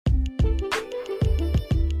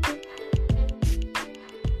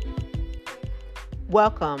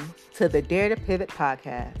Welcome to the Dare to Pivot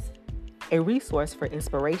podcast, a resource for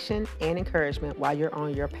inspiration and encouragement while you're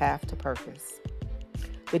on your path to purpose.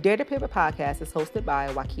 The Dare to Pivot podcast is hosted by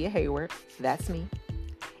Wakia Hayward, that's me,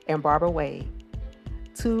 and Barbara Wade,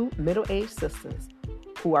 two middle-aged sisters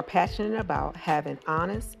who are passionate about having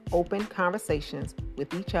honest, open conversations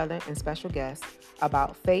with each other and special guests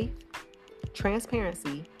about faith,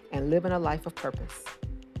 transparency, and living a life of purpose.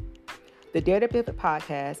 The Dare to Pivot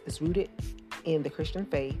podcast is rooted in the Christian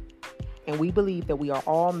faith, and we believe that we are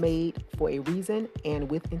all made for a reason and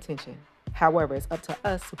with intention. However, it's up to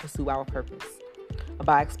us to pursue our purpose.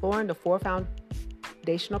 By exploring the four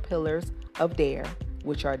foundational pillars of DARE,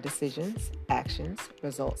 which are decisions, actions,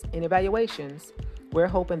 results, and evaluations, we're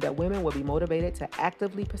hoping that women will be motivated to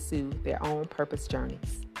actively pursue their own purpose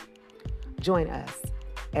journeys. Join us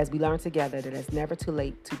as we learn together that it's never too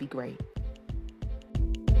late to be great.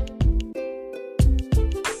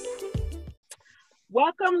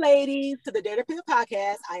 Welcome, ladies, to the Dare to Pivot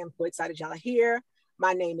podcast. I am so excited y'all are here.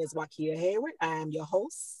 My name is Wakia Hayward. I am your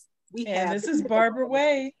host. This is Barbara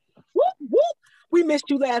Wade. Whoop, whoop. We missed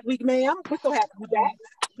you last week, ma'am. We're so happy to be back.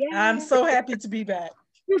 Yay. I'm so happy to be back.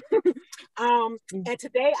 And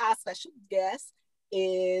today our special guest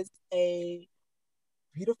is a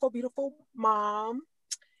beautiful, beautiful mom,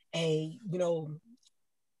 a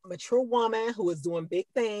mature woman who is doing big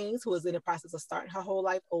things, who is in the process of starting her whole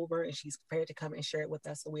life over, and she's prepared to come and share it with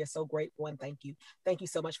us. So we are so grateful and thank you. Thank you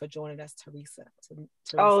so much for joining us, Teresa.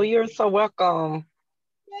 Oh, you're so welcome.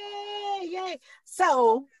 Yay, yay.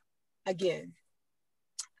 So again,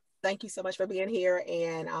 thank you so much for being here,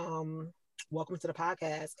 and welcome to the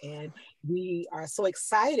podcast. And we are so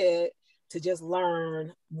excited to just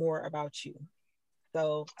learn more about you.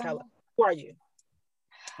 So tell us, who are you?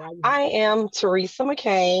 I am Teresa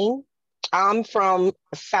McCain. I'm from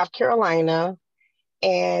South Carolina,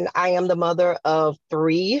 and I am the mother of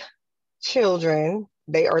 3 children.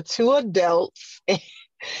 They are 2 adults, and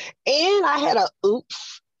I had a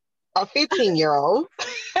 15-year-old.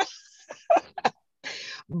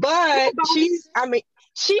 But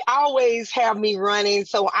she always had me running,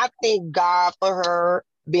 so I thank God for her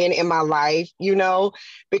being in my life,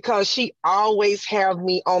 because she always have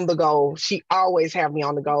me on the go. She always have me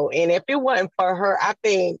on the go. And if it wasn't for her, I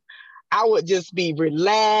think I would just be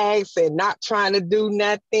relaxed and not trying to do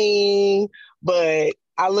nothing. But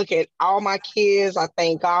I look at all my kids, I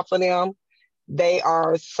thank God for them. They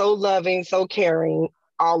are so loving, so caring,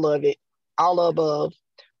 all of it, all above.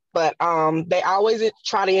 But they always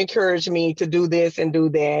try to encourage me to do this and do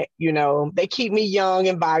that. They keep me young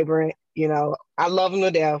and vibrant. I love them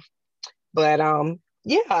to death. But I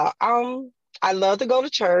love to go to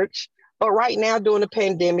church. But right now, during the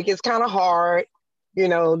pandemic, it's kind of hard,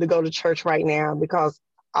 to go to church right now because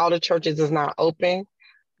all the churches is not open.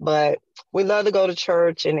 But we love to go to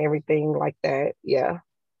church and everything like that. Yeah.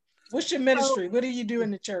 What's your ministry? What do you do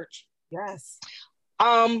in the church? Yes.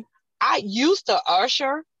 I used to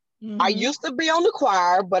usher. Mm-hmm. I used to be on the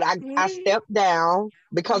choir, but I stepped down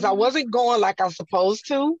because I wasn't going like I was supposed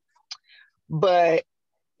to. But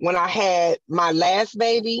when I had my last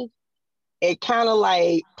baby, it kind of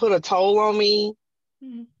like put a toll on me.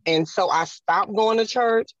 Mm-hmm. And so I stopped going to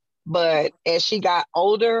church. But as she got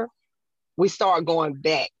older, we started going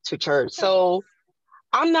back to church. So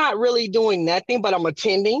I'm not really doing nothing, but I'm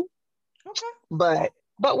attending. Okay.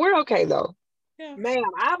 But we're okay though. Yeah. Ma'am,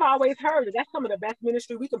 I've always heard that that's some of the best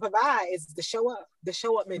ministry we can provide is the show up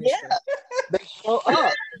ministry. Yeah, the show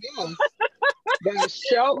up. Yeah. The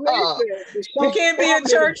show up. You can't be in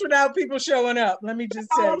church without people showing up. Let me just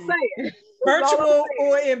tell you. Virtual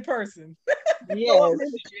or in person. Yes.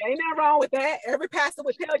 Ain't nothing wrong with that. Every pastor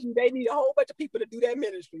would tell you they need a whole bunch of people to do that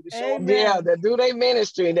ministry. To show up. Yeah, to do their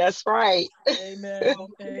ministry. That's right. Amen.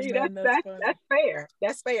 Amen. That's fair.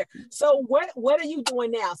 That's fair. So what are you doing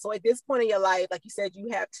now? So at this point in your life, like you said, you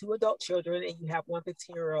have 2 adult children and you have 1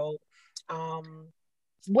 15-year-old.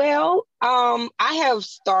 Well, I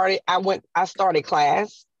started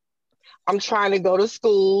class. I'm trying to go to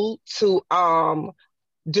school to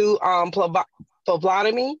do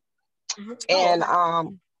phlebotomy. Mm-hmm. And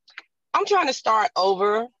I'm trying to start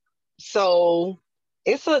over. So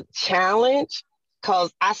it's a challenge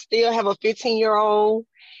because I still have a 15-year-old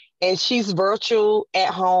and she's virtual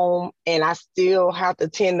at home and I still have to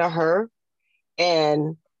tend to her.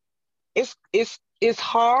 And it's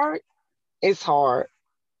hard. It's hard.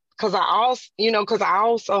 Because I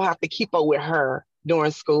also have to keep up with her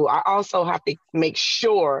during school. I also have to make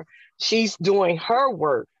sure she's doing her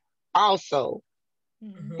work also.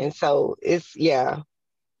 Mm-hmm. And so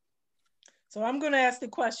So I'm going to ask the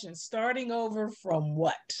question, starting over from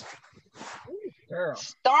what? Girl.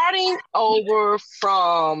 Starting over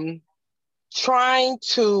from trying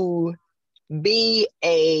to be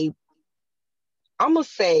I'm gonna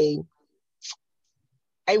say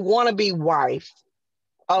a wannabe wife,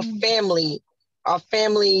 a family,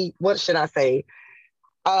 what should I say?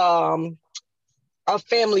 A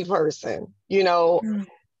family person,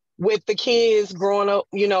 with the kids growing up,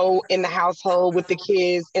 in the household with the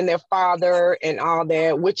kids and their father and all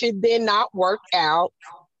that, which it did not work out,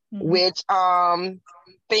 which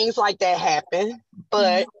things like that happen,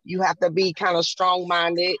 but you have to be kind of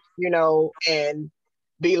strong-minded, and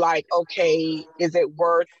be like, okay, is it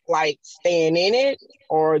worth like staying in it,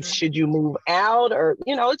 or should you move out, or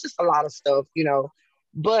it's just a lot of stuff,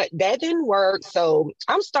 but that didn't work. So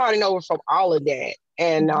I'm starting over from all of that.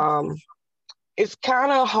 And it's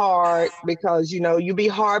kind of hard because, you be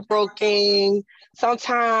heartbroken.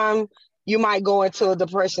 Sometimes you might go into a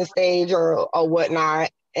depression stage or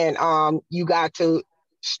whatnot. And you got to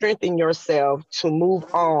strengthen yourself to move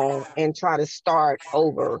on and try to start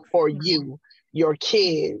over for you, your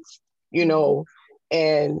kids,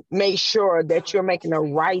 and make sure that you're making the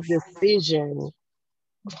right decision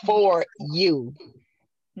for you.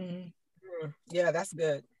 Yeah, that's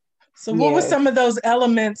good. So what were some of those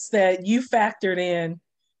elements that you factored in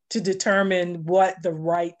to determine what the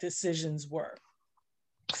right decisions were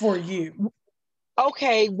for you?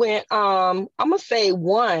 Okay, when I'm gonna say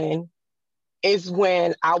one is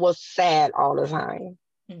when I was sad all the time.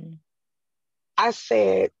 I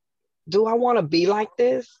said, do I want to be like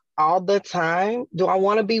this all the time? Do I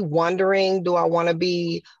want to be wondering? Do I want to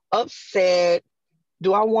be upset?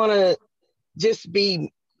 Do I want to just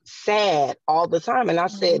be sad all the time? And I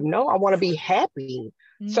said, no, I want to be happy.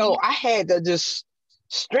 So I had to just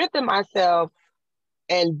strengthen myself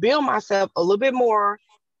and build myself a little bit more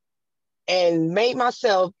and make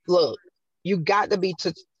myself look. You got to be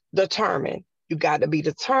determined. You got to be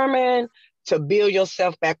determined to build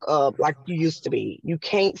yourself back up like you used to be. You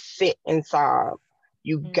can't sit inside.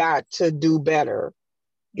 You got to do better,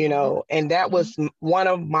 and that was one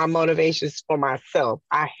of my motivations for myself.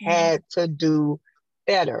 I had to do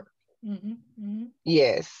better.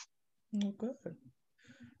 Yes. Oh, good.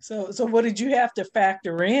 So what did you have to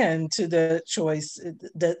factor in to the choice?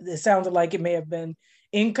 It sounded like it may have been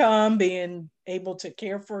income, being able to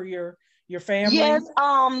care for your family. Yes,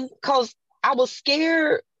 because I was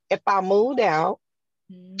scared if I moved out,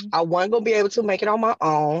 I wasn't gonna be able to make it on my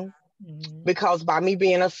own, because by me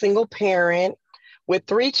being a single parent with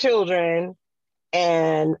 3 children,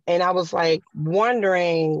 and I was like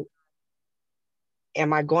wondering,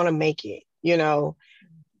 am I gonna make it?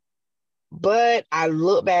 But I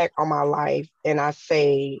look back on my life and I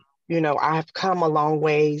say, I have come a long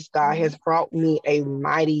ways. God has brought me a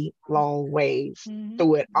mighty long ways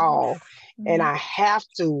through it all. And I have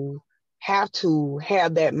to have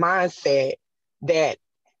that mindset that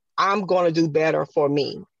I'm going to do better for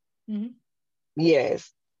me.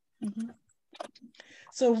 Yes.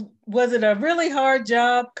 So was it a really hard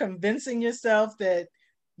job convincing yourself that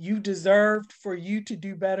you deserved for you to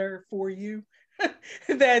do better for you?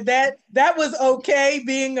 that was okay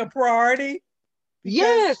being a priority? Because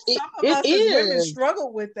yes, some of us as women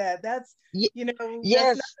struggle with that. That's yes, that's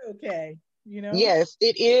not okay. Yes,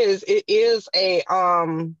 it is. It is a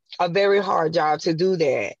very hard job to do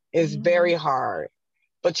that. It's very hard.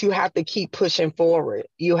 But you have to keep pushing forward.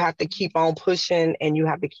 You have to keep on pushing, and you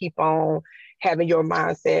have to keep on having your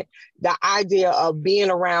mindset. The idea of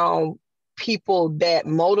being around people that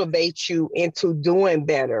motivate you into doing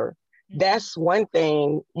better. That's one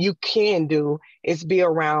thing you can do, is be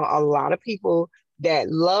around a lot of people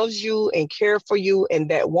that loves you and care for you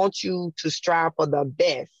and that want you to strive for the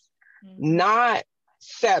best, not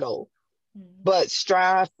settle, but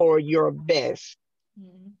strive for your best.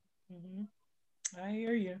 I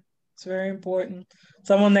hear you. It's very important.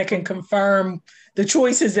 Someone that can confirm the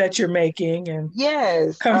choices that you're making and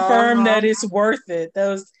confirm that it's worth it.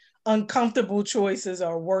 Those uncomfortable choices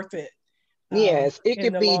are worth it. Yes, it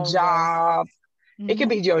could be job. It could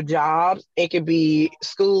be your job. It could be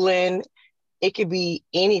schooling. It could be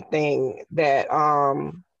anything that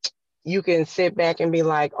you can sit back and be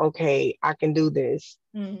like, okay, I can do this.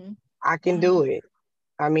 I can do it.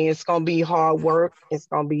 I mean, it's going to be hard work. It's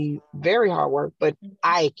going to be very hard work, but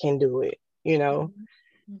I can do it.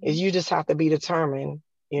 You just have to be determined,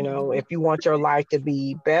 if you want your life to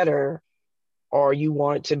be better or you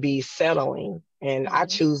want it to be settling. And I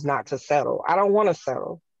choose not to settle. I don't want to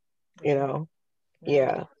settle, Yeah.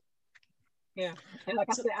 Yeah. And like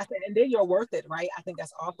I said, and then you're worth it, right? I think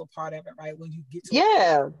that's also part of it, right? When you get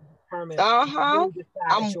to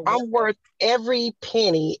I'm worth every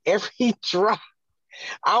penny, every drop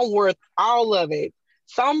I'm worth all of it.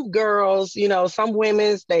 Some girls, you know, some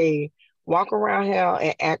women's, they walk around here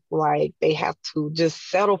and act like they have to just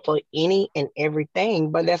settle for any and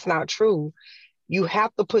everything, but that's not true. You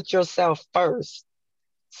have to put yourself first.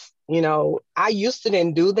 You know, I used to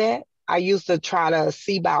didn't do that. I used to try to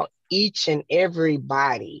see about each and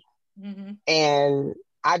everybody. Mm-hmm. And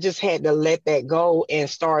I just had to let that go and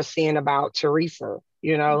start seeing about Teresa,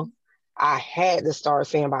 you know. Mm-hmm. I had to start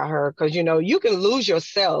seeing about her because, you know, you can lose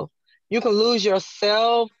yourself. You can lose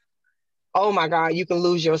yourself. Oh my God, you can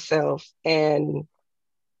lose yourself. And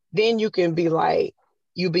then you can be like,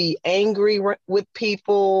 you be angry with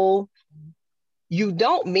people. You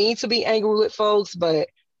don't mean to be angry with folks, but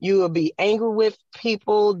you will be angry with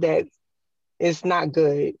people that it's not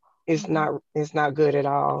good. Mm-hmm. It's not good at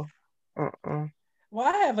all. Uh-uh. Well,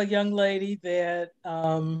 I have a young lady that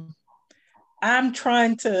I'm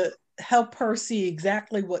trying to help her see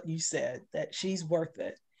exactly what you said, that she's worth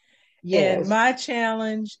it. And Yes. my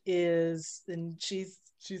challenge is, and she's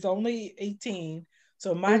only 18,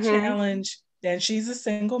 so my Mm-hmm. challenge, and she's a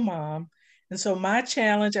single mom, and so my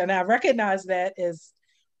challenge, and I recognize that as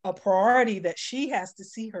a priority that she has to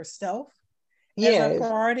see herself as a Yes.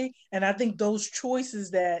 priority, and I think those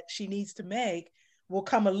choices that she needs to make will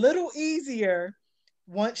come a little easier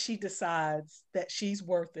once she decides that she's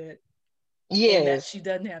worth it and that Yes. she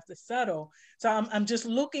doesn't have to settle. So I'm just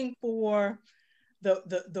looking for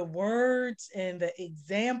the words and the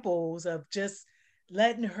examples of just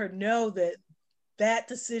letting her know that that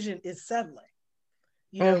decision is settling.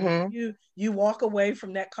 You know, when Mm-hmm. you walk away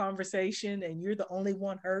from that conversation and you're the only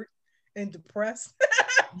one hurt and depressed,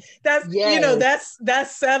 that's, you know, Yes.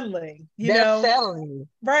 that's settling, you That's know. selling.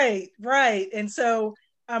 Right. And so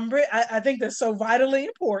I think that's so vitally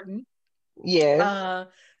important. Yes. uh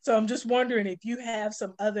so I'm just wondering if you have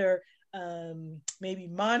some other maybe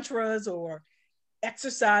mantras or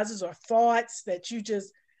exercises or thoughts that you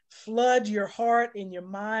just flood your heart and your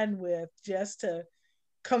mind with, just to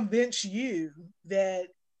convince you that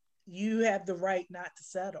you have the right not to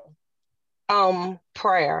settle.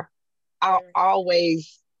 Prayer. I Prayer.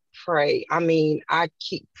 always pray. I mean, I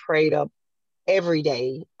keep prayed up every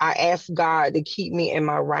day. I ask God to keep me in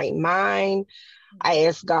my right mind. I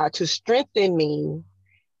ask God to strengthen me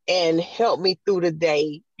and help me through the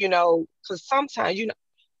day, you know, because sometimes, you know,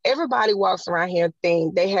 everybody walks around here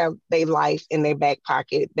think they have their life in their back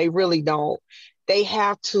pocket. They really don't. They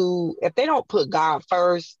have to, if they don't put God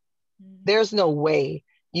first, Mm-hmm. there's no way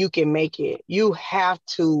you can make it. You have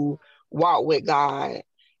to walk with God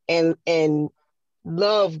and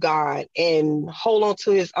love God and hold on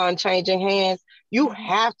to his unchanging hands. You Mm-hmm.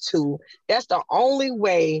 have to. That's the only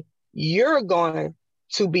way you're going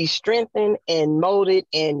to be strengthened and molded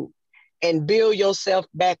and build yourself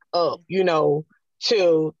back up, you know,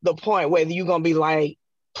 to the point where you're going to be like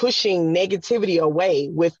pushing negativity away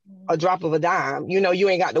with a drop of a dime. You know, you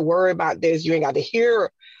ain't got to worry about this. You ain't got to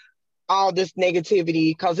hear all this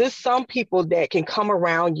negativity because there's some people that can come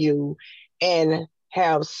around you and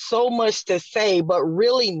have so much to say, but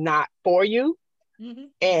really not for you. Mm-hmm.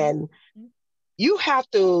 And Mm-hmm. you have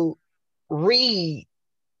to read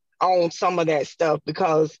on some of that stuff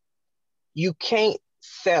because you can't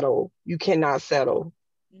settle. You cannot settle.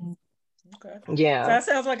 Mm-hmm. Okay. So Yeah. that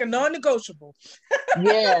sounds like a non-negotiable.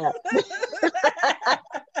 Yeah.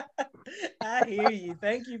 I hear you.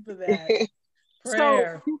 Thank you for that. So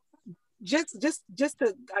Prayer. just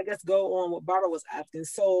to, I guess, go on what Barbara was asking.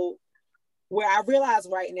 So where I realize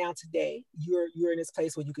right now today, you're in this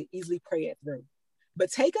place where you can easily pray it through.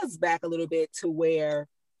 But take us back a little bit to where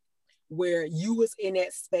you was in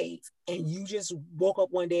that space and you just woke up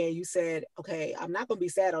one day and you said, okay, I'm not gonna be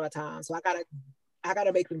sad all the time. So I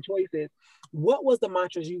gotta make some choices. What was the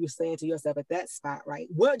mantras you were saying to yourself at that spot, right?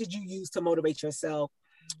 What did you use to motivate yourself,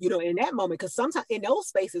 in that moment? Because sometimes in those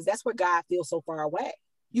spaces, that's where God feels so far away.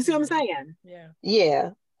 You see what I'm saying? Yeah. Yeah.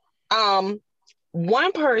 Um,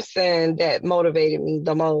 One person that motivated me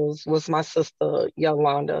the most was my sister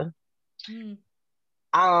Yolanda. Mm.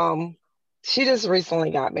 Um, she just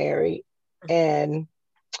recently got married, and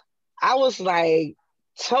I was like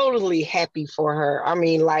totally happy for her. I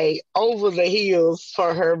mean, like over the heels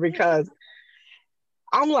for her because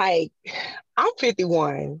I'm like, I'm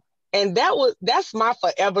 51. And that's my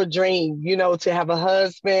forever dream, you know, to have a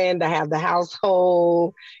husband, to have the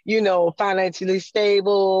household, you know, financially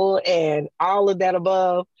stable and all of that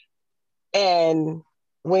above. And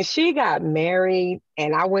when she got married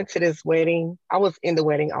and I went to this wedding, I was in the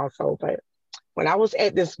wedding also, but when I was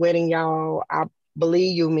at this wedding, y'all, I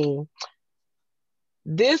believe you me,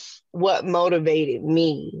 this what motivated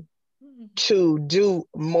me Mm. to do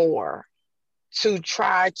more. to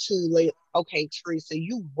try to like, okay, Teresa,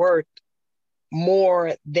 you worth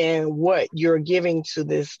more than what you're giving to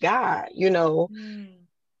this guy, you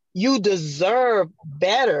deserve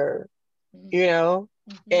better, and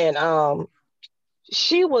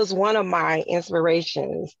she was one of my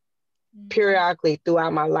inspirations periodically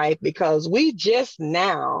throughout my life, because we just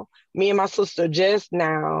now, me and my sister just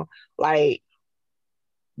now, like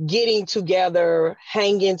getting together,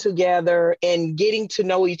 hanging together and getting to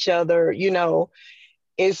know each other,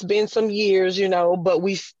 it's been some years, but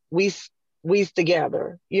we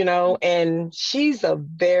together, and she's a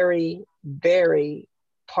very, very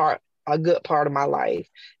a good part of my life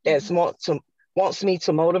that's wants me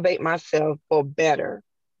to motivate myself for better.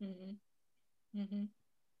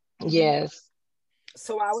 Yes.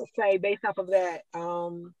 So I would say based off of that,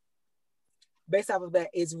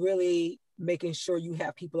 is really making sure you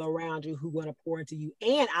have people around you who want to pour into you,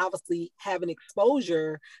 and obviously having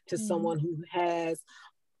exposure to someone who has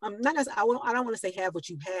not as I don't want to say have what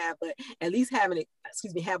you have, but at least have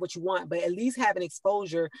what you want, but at least having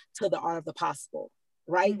exposure to the art of the possible,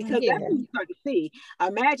 right? Because that's what you start to see.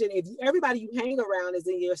 Imagine if everybody you hang around is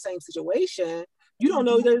in your same situation, you don't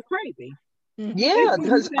know they're crazy. Yeah,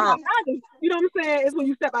 because you know what I'm saying? It's when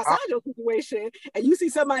you step outside your situation and you see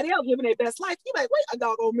somebody else living their best life, you're like, wait a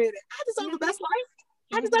doggone minute, I deserve the best life.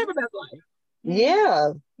 I deserve a best life.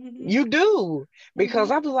 Yeah, you do.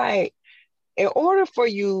 Because I'm like, in order for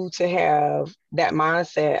you to have that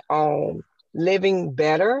mindset on living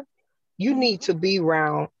better, you need to be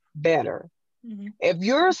around better. If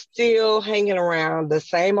you're still hanging around the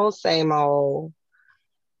same old,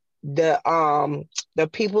 the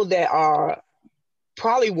people that are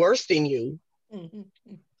probably worse than you,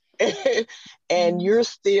 and you're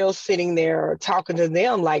still sitting there talking to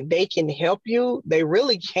them like they can help you, they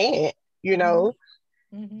really can't, and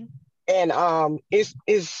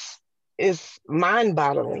it's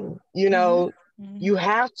mind-boggling, you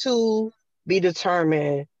have to be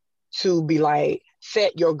determined to be like,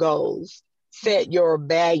 set your goals, set your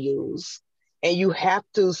values, and you have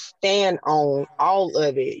to stand on all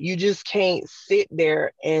of it. You just can't sit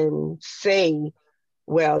there and say,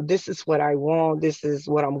 well, this is what I want, this is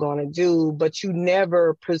what I'm going to do, but you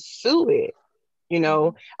never pursue it.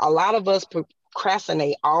 A lot of us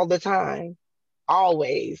procrastinate all the time,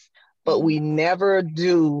 always, but we never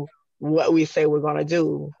do what we say we're going to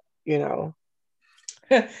do.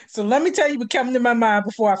 So let me tell you what came to my mind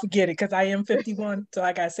before I forget it, because I am 51, so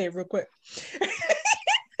I got to say it real quick.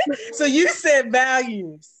 So you said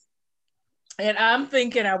values, and I'm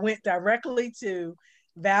thinking I went directly to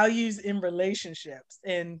values in relationships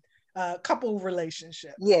and couple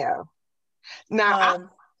relationships. Yeah. Now,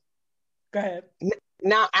 go ahead.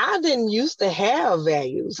 Now, I didn't used to have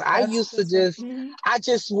values. I just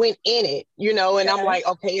went in it, and I'm like,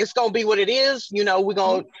 okay, it's going to be what it is.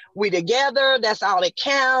 We together. That's all that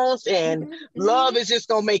counts. And love is just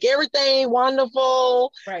going to make everything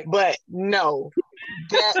wonderful. Right. But no,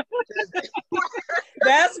 that's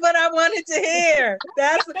what I wanted to hear.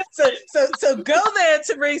 So go there,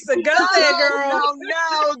 Teresa. Go there, girl.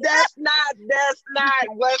 No, that's not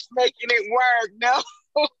what's making it work. No.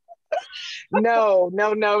 No. You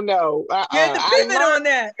had to pivot on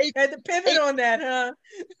that. You had to pivot on that, huh?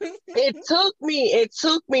 It took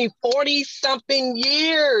me 40 something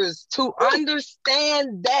years to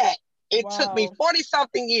understand that. It took me 40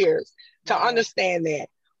 something years to understand that.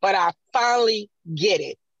 But I finally get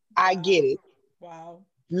it. I get it. Wow.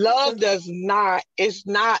 Love it's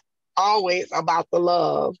not always about the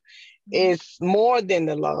love. It's more than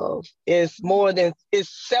the love. It's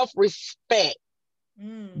self-respect.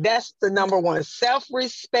 That's the number one.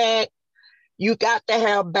 Self-respect. You got to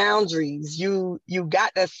have boundaries. You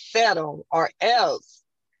got to settle, or else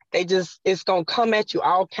it's gonna come at you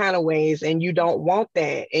all kind of ways, and you don't want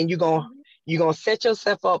that. And you're gonna set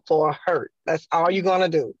yourself up for a hurt. That's all you're gonna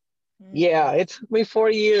do. Yeah, it took me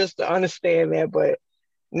 40 years to understand that, but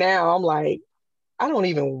now I'm like, I don't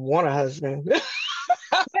even want a husband. Girl,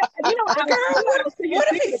 what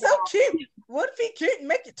if he's so cute? What if he cute and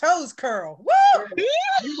make your toes curl? Woo!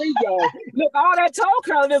 Here we go. Look, all that toe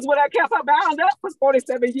curling is what I kept her bound up for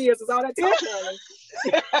 47 years. Is all that toe curling.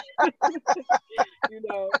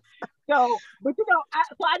 So, but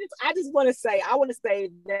I just want to say,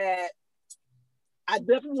 that I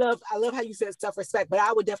love how you said self-respect, but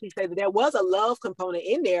I would definitely say that there was a love component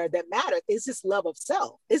in there that mattered. It's just love of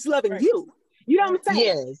self. It's loving you. You know what I'm saying?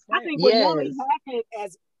 Yes. I think what normally happens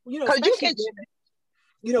as, because we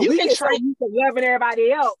get so used to loving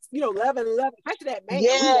everybody else, loving, especially that man.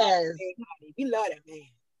 Yes. We love that man.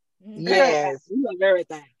 Yes. We love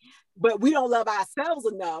everything. But we don't love ourselves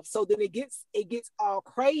enough. So then it gets all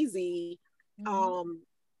crazy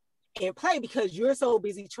in play, because you're so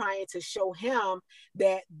busy trying to show him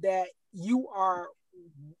that you are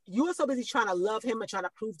so busy trying to love him and trying to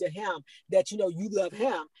prove to him that you love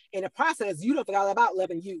him. In the process, you don't forget all about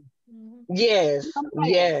loving you. Yes,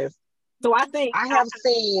 yes. So I think I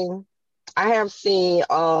have seen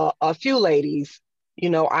a few ladies,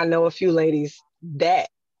 I know a few ladies that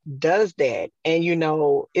does that. And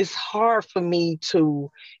it's hard for me to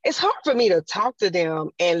talk to them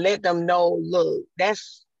and let them know, look,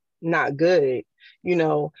 that's not good,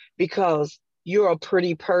 because you're a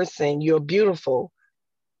pretty person, you're beautiful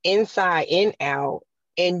inside and out,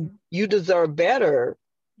 and you deserve better.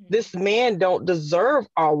 This man don't deserve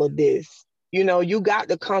all of this. You got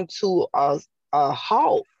to come to a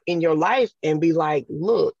halt in your life and be like,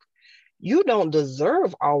 look, you don't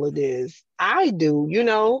deserve all of this. I do.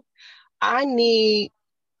 I need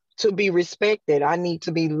to be respected. I need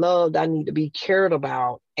to be loved. I need to be cared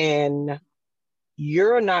about. And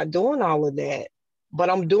you're not doing all of that, but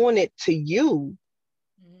I'm doing it to you.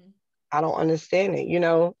 I don't understand it.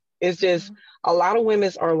 It's just a lot of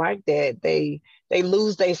women are like that. They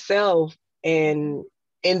lose themselves in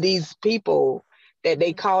these people that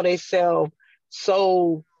they call themselves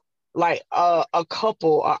so like a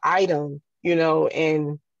couple, a item,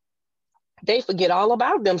 and they forget all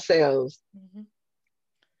about themselves.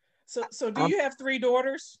 So do you have 3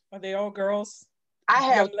 daughters? Are they all girls? I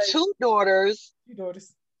have 2 daughters. 2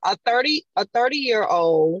 daughters. A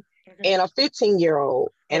 30-year-old and a 15-year-old.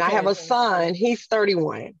 And I have a son, he's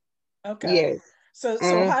 31. Okay. Yes. So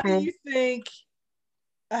how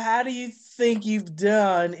do you think you've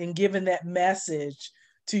done in giving that message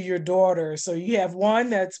to your daughter? So you have one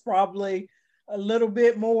that's probably a little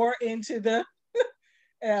bit more into the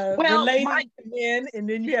relating to men, and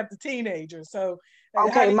then you have the teenager. So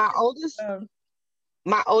okay, my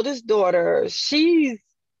oldest daughter, she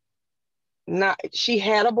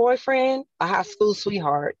had a boyfriend, a high school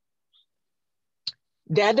sweetheart.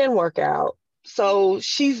 That didn't work out. So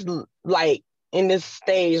she's like in this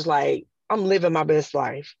stage, like, I'm living my best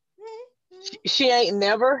life. She ain't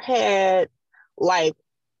never had like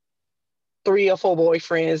 3 or 4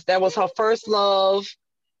 boyfriends. That was her first love,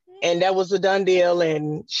 and that was a done deal.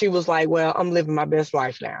 And she was like, well, I'm living my best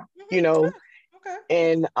life now, Okay.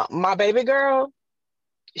 And my baby girl,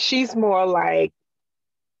 she's more like,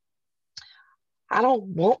 I don't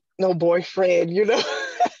want no boyfriend,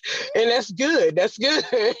 and that's good. That's good.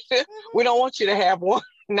 We don't want you to have one.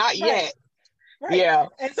 Not yet. Right. Yeah.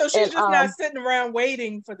 And so she's just not sitting around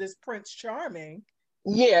waiting for this Prince Charming.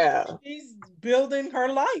 Yeah. She's building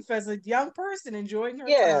her life as a young person, enjoying her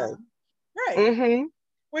time. Right.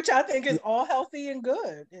 Which I think is all healthy and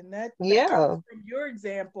good. And that comes from your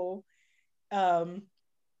example.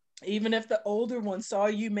 Even if the older one saw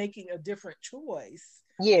you making a different choice,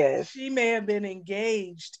 yes, she may have been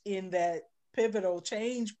engaged in that pivotal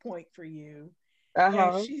change point for you.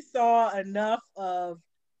 And she saw enough of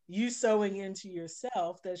you sewing into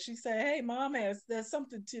yourself that she said, hey, mom, there's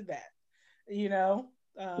something to that,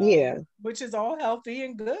 which is all healthy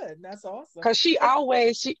and good. That's awesome. Because she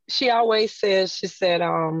always says, she said,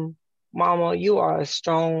 mama, you are a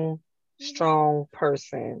strong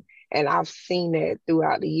person. And I've seen that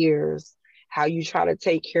throughout the years, how you try to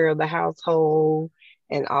take care of the household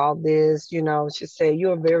and all this, she said,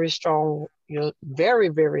 you're very,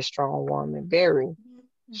 very strong woman, very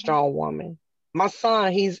strong woman. My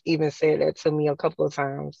son, he's even said that to me a couple of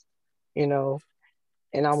times, and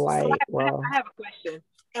I'm like, I have a question.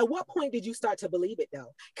 At what point did you start to believe it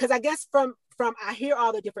though? Because I guess from I hear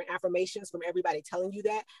all the different affirmations from everybody telling you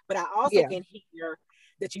that, but I also can hear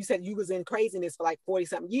that you said you was in craziness for like 40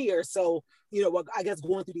 something years. So, I guess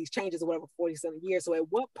going through these changes or whatever, 40 something years. So at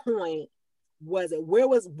what point was it?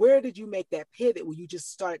 Where did you make that pivot where you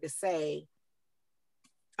just started to say,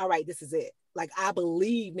 all right, this is it? Like, I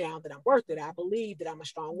believe now that I'm worth it. I believe that I'm a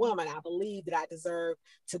strong woman. I believe that I deserve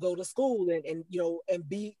to go to school and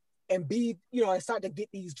be, and start to get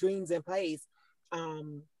these dreams in place.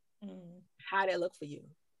 How did it look for you?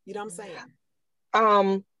 You know what I'm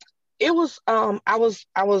saying? It was,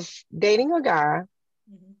 I was dating a guy,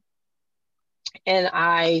 and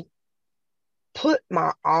I put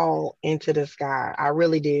my all into this guy. I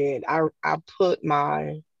really did. I put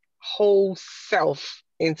my whole self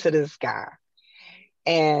into this guy.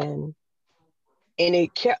 And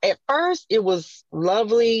it kept, at first it was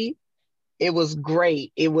lovely. It was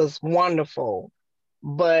great. It was wonderful.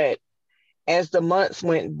 But as the months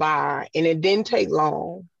went by, and it didn't take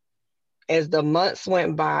long, as the months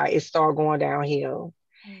went by, it started going downhill.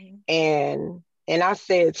 And I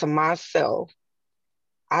said to myself,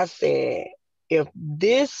 I said, if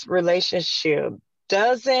this relationship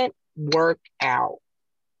doesn't work out.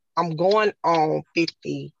 I'm going on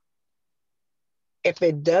 50. If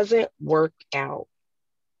it doesn't work out,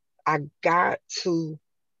 I got to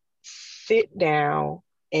sit down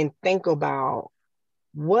and think about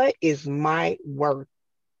what is my worth?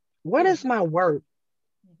 What is my worth?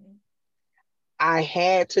 Mm-hmm. I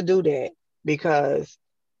had to do that because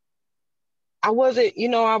I wasn't,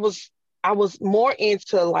 I was more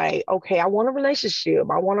into like, okay, I want a relationship.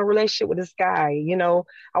 I want a relationship with this guy,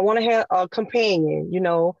 I want to have a companion,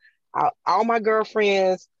 all my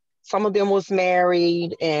girlfriends, some of them was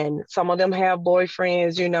married and some of them have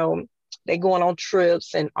boyfriends, they going on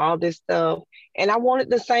trips and all this stuff. And I wanted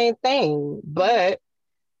the same thing, but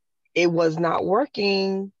it was not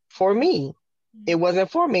working for me. It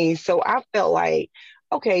wasn't for me. So I felt like,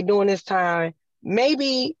 okay, during this time,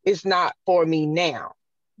 maybe it's not for me now.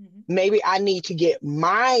 Mm-hmm. Maybe I need to get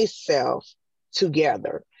myself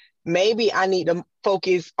together. Maybe I need to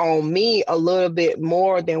focus on me a little bit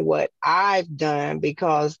more than what I've done,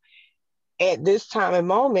 because at this time and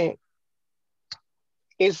moment,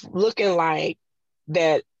 it's looking like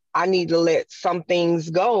that I need to let some things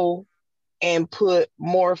go and put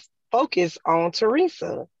more focus on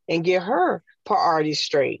Teresa and get her priorities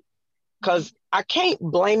straight. Because I can't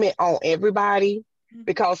blame it on everybody,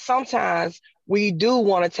 because sometimes we do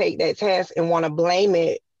want to take that task and want to blame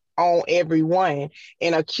it on everyone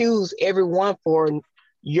and accuse everyone for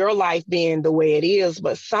your life being the way it is.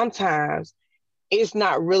 But sometimes it's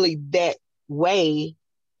not really that way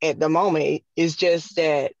at the moment. It's just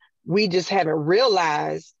that we just haven't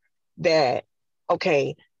realized that,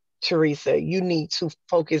 okay, Teresa, you need to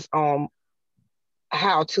focus on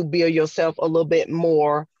how to build yourself a little bit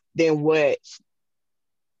more than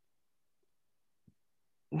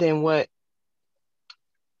than what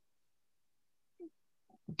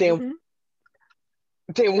than Mm-hmm.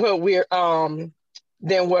 than what we're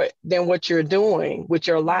than what you're doing with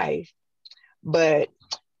your life. But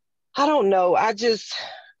I don't know.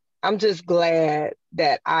 I'm just glad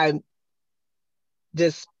that I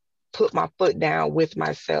just put my foot down with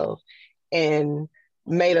myself and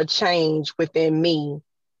made a change within me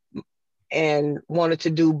and wanted to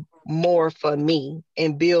do more for me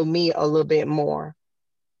and build me a little bit more.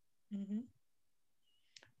 Mm-hmm.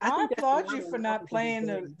 I I think that's a applaud lot you of for love not to be playing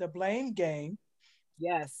given. the blame game.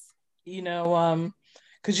 Yes. You know,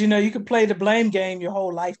 because you can play the blame game your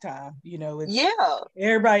whole lifetime. It's Yeah,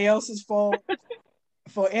 everybody else's fault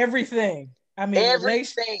for everything. I mean,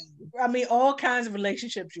 everything. all kinds of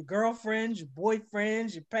relationships, your girlfriends, your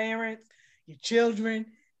boyfriends, your parents, your children,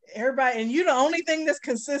 everybody, and you're the only thing that's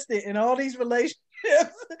consistent in all these relationships, Yeah,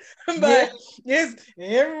 but it's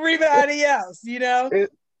everybody else. it- And so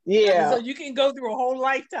yeah, you can go through a whole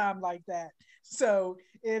lifetime like that. So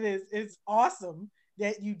it's awesome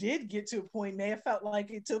that you did get to a point. May have felt like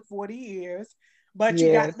it took 40 years, but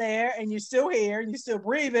you got yes, there and you're still here and you're still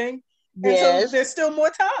breathing. And so yes, there's still more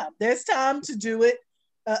time. There's time to do it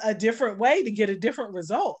a different way to get a different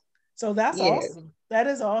result. So that's yes, awesome. That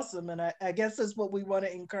is awesome. And I guess that's what we want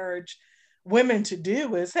to encourage women to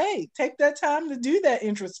do is, hey, take that time to do that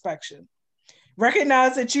introspection.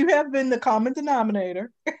 Recognize that you have been the common denominator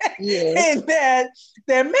yes, and that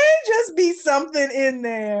there may just be something in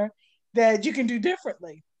there that you can do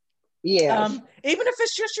differently. yes. Even if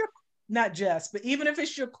it's just your, not just, but even if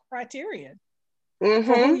it's your criterion for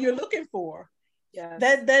who Mm-hmm. you're looking for, Yes.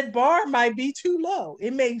 that bar might be too low.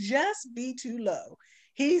 It may just be too low.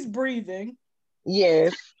 He's breathing.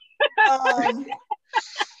 Yes. Um,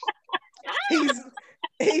 he's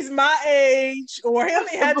he's my age, or he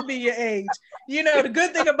only had to be your age. The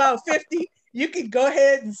good thing about 50, you can go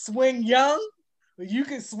ahead and swing young, or you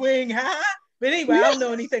can swing high. But anyway, I don't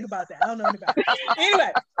know anything about that. I don't know anything about it.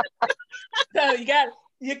 Anyway, so you got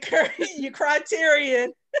your your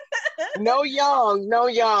criterion. No young, no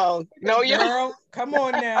young, no young. Girl, come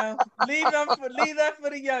on now. Leave that for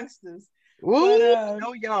the youngsters. But Ooh,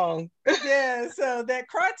 no young. yeah, so that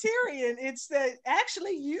criterion, it's that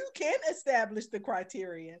actually you can establish the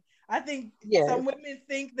criterion. I think Yes, some women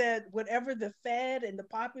think that whatever the fad and the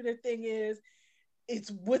popular thing is, it's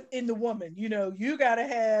within the woman. You gotta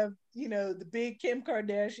have, the big Kim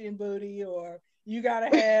Kardashian booty, or you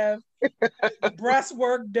gotta have the breast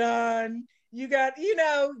work done. You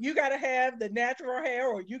gotta have the natural hair,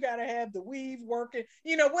 or you gotta have the weave working,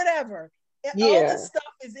 whatever. All this yeah,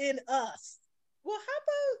 stuff is in us. Well, how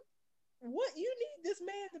about what you need this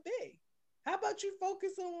man to be? How about you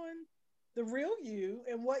focus on the real you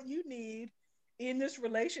and what you need in this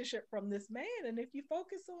relationship from this man? And if you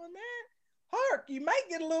focus on that, hark, you might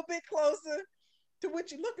get a little bit closer to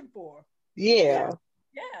what you're looking for. Yeah. yeah.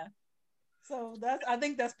 Yeah. So I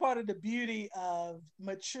think that's part of the beauty of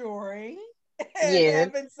maturing and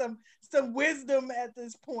Yes, having some wisdom at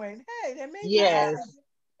this point. Hey, there may be yes,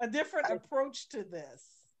 a different approach to this.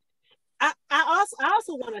 I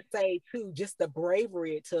also want to say too, just the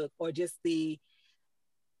bravery it took, or just the,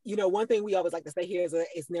 one thing we always like to say here is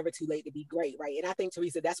it's never too late to be great, right? And I think,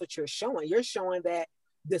 Teresa, that's what you're showing. You're showing that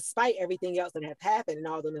despite everything else that has happened and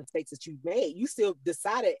all the mistakes that you've made, you still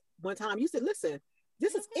decided one time, you said, listen,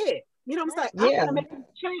 this is it. You know what I'm saying? I'm yeah, going to make this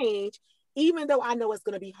change, even though I know it's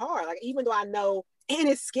going to be hard. Like, even though I know, and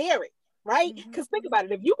it's scary, right? Because think about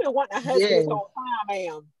it. If you've been wanting a husband this yes, whole time,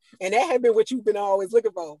 ma'am, and that had been what you've been always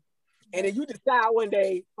looking for, and then you decide one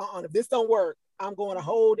day, if this don't work, I'm going a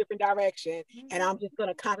whole different direction and I'm just going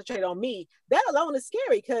to concentrate on me. That alone is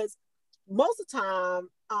scary because most of the time,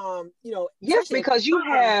 yes, especially as because you moms,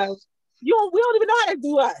 have we don't even know how to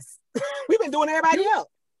do us. We've been doing everybody you. else.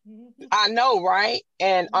 I know, right?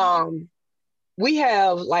 And we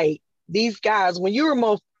have like these guys. When you're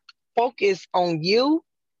more focused on you,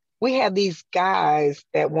 we have these guys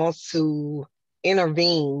that wants to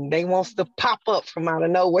intervene. They wants to pop up from out of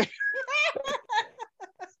nowhere,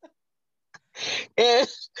 and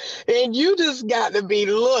and you just got to be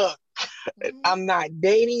look. I'm not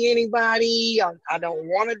dating anybody. I don't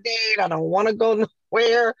want to date. I don't want to go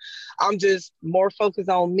nowhere. I'm just more focused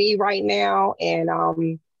on me right now, and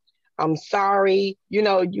I'm sorry. You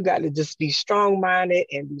got to just be strong minded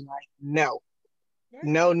and be like, no,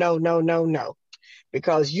 no, no, no, no, no,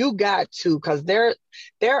 because you got to. Because there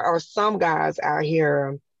are some guys out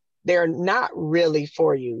here. They're not really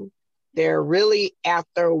for you. They're really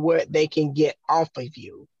after what they can get off of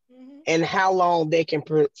you and how long they can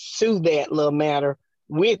pursue that little matter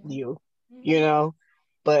with you, you know.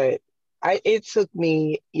 But it took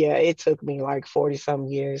me like 40 some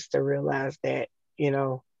years to realize that.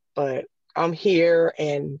 But I'm here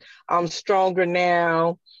and I'm stronger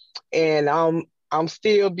now, and I'm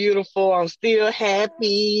still beautiful. I'm still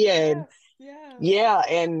happy, and Yes, yes. yeah,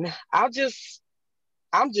 and I'm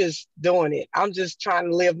just doing it. I'm just trying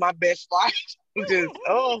to live my best life. I'm just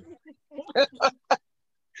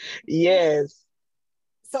yes.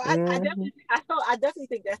 So Hmm. I definitely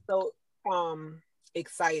think that's so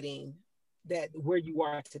exciting, that where you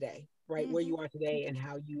are today, right? Where you are today and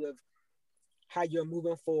how you're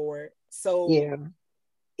moving forward. So Yeah.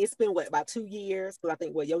 it's been what, about 2 years? Because I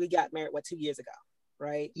think Yogi got married 2 years ago,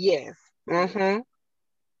 right? Yes. Hmm.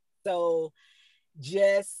 So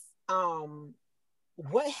just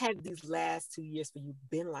what has these last 2 years for you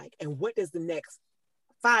been like? And what does the next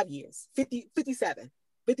 5 years, 50, 57,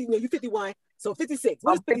 50, no, you 51, so 56.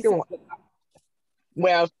 What I'm does 56 51. look like?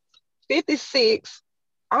 Well, 56,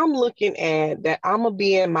 I'm looking at that. I'm going to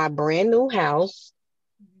be in my brand new house.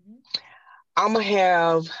 I'm going to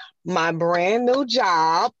have my brand new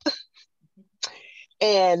job.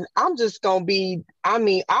 And I'm just going to be, I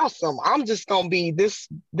mean, awesome. I'm just going to be this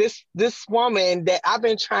woman that I've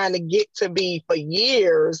been trying to get to be for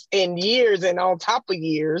years and years and on top of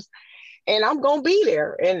years. And I'm going to be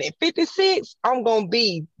there. And at 56, I'm going to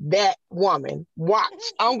be that woman. Watch.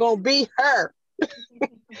 I'm going to be her.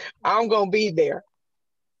 I'm going to be there.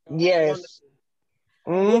 Yes. Wonderful.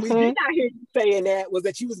 What we did Hmm. not hear you saying that was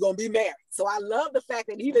that you was gonna be married. So I love the fact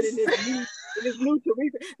that even in this new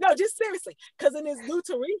Teresa, no, just seriously, because in this new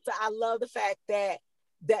Teresa, I love the fact that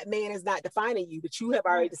that man is not defining you, but you have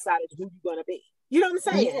already Right, decided who you're gonna be. You know what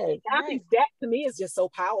I'm saying? right, Yes. And I think right. that to me is just so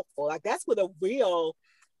powerful. Like that's where the real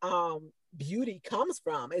beauty comes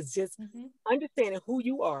from. It's just understanding who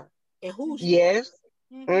you are and whose you are. Yes.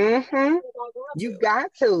 Mm-hmm. That's Hmm. what it all down You to.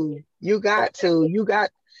 got to. You So got to. You got.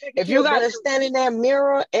 take If you you a got better. to stand in that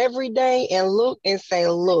mirror every day and look and say,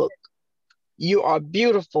 "Look, you are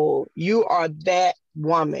beautiful. You are that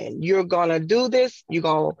woman. You're gonna do this. You're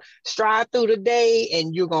gonna strive through the day,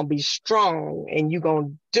 and you're gonna be strong, and you're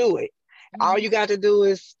gonna do it. All you got to do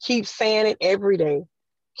is keep saying it every day.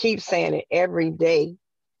 Keep saying it every day.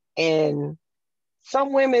 And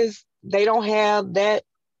some women's they don't have that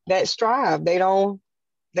strive. They don't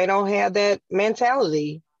have that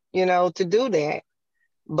mentality, to do that.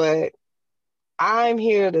 But I'm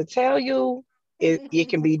here to tell you it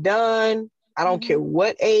can be done. I don't care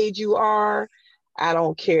what age you are. I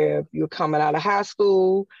don't care if you're coming out of high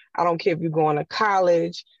school. I don't care if you're going to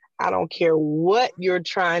college. I don't care what you're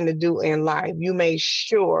trying to do in life. You make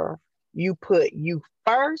sure you put you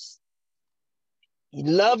first.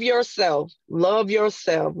 Love yourself. Love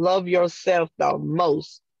yourself. Love yourself the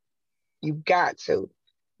most. You got to.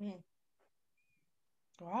 Mm.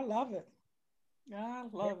 Oh, I love it. I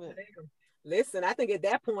Yes, love it. ma'am. Listen, I think at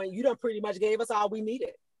that point you done pretty much gave us all we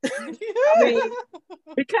needed. I mean,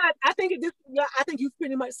 because I think I think you've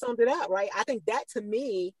pretty much summed it up, right? I think that to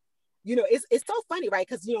me, it's so funny, right?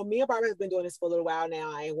 Because me and Barbara have been doing this for a little while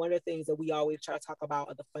now, and one of the things that we always try to talk about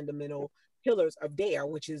are the fundamental pillars of DARE,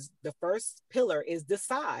 which is the first pillar is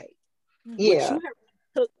decide. Yeah.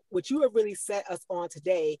 What you have really set us on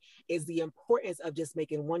today is the importance of just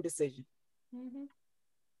making one decision. Mm-hmm.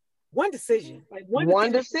 One decision, like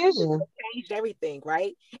one decision changed everything,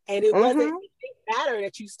 right? And it wasn't, it didn't matter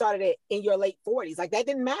that you started it in your late 40s. Like that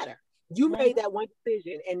didn't matter. You made that one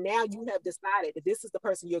decision, and now you have decided that this is the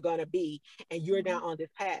person you're going to be, and you're now on this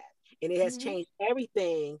path. And it has changed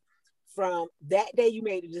everything from that day you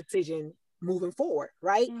made the decision moving forward,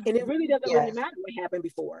 right? And it really doesn't really matter what happened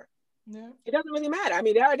before. Yeah. It doesn't really matter. I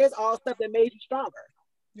mean, there's all stuff that made you stronger.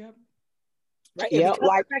 Yep. Right? And because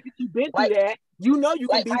like, the fact that you've been through that, you can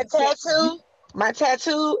like be my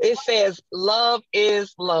tattoo, it says love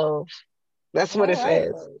is love. That's what it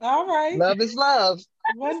says. All right. Love is love.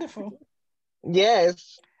 Wonderful.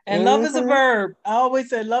 Yes. And love is a verb. I always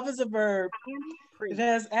say love is a verb. It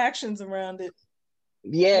has actions around it.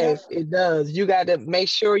 Yes, it does. You got to make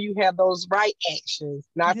sure you have those right actions,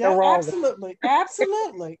 not the wrong. Absolutely.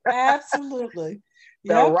 Absolutely. Absolutely.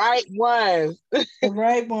 The right ones. The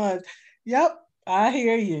right ones. Yep. I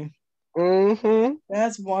hear you.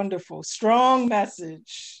 That's wonderful. Strong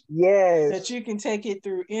message. Yes. That you can take it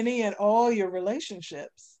through any and all your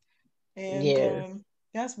relationships. And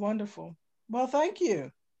that's wonderful. Well, thank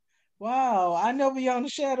you. Wow. I know beyond a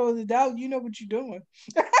shadow of a doubt, you know what you're doing.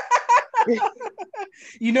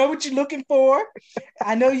 You know what you're looking for.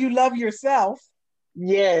 I know you love yourself.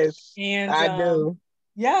 Yes. And I do.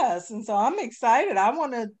 Yes. And so I'm excited. I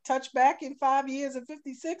want to touch back in 5 years at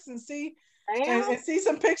 56 and see and see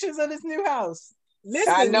some pictures of this new house.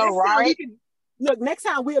 Listen, I know, right? Next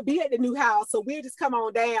time we'll be at the new house, so we'll just come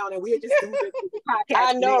on down and we'll just do the podcast.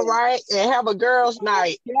 I know, right? And have a girls'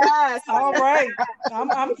 night. Yes. All right.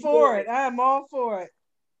 I'm for it. I'm all for it.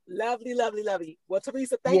 Lovely, lovely, lovely. Well,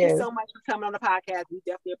 Teresa, thank you so much for coming on the podcast. We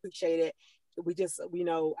definitely appreciate it. We just,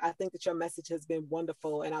 I think that your message has been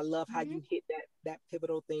wonderful, and I love how you hit that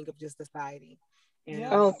pivotal thing of just society. And,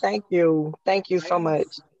 oh, thank you. Thank you so much.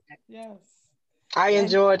 Yes. I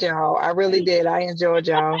enjoyed y'all. I really did. I enjoyed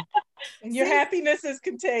y'all. And your happiness is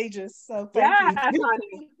contagious. So thank you.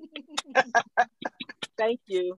 Honey. Thank you.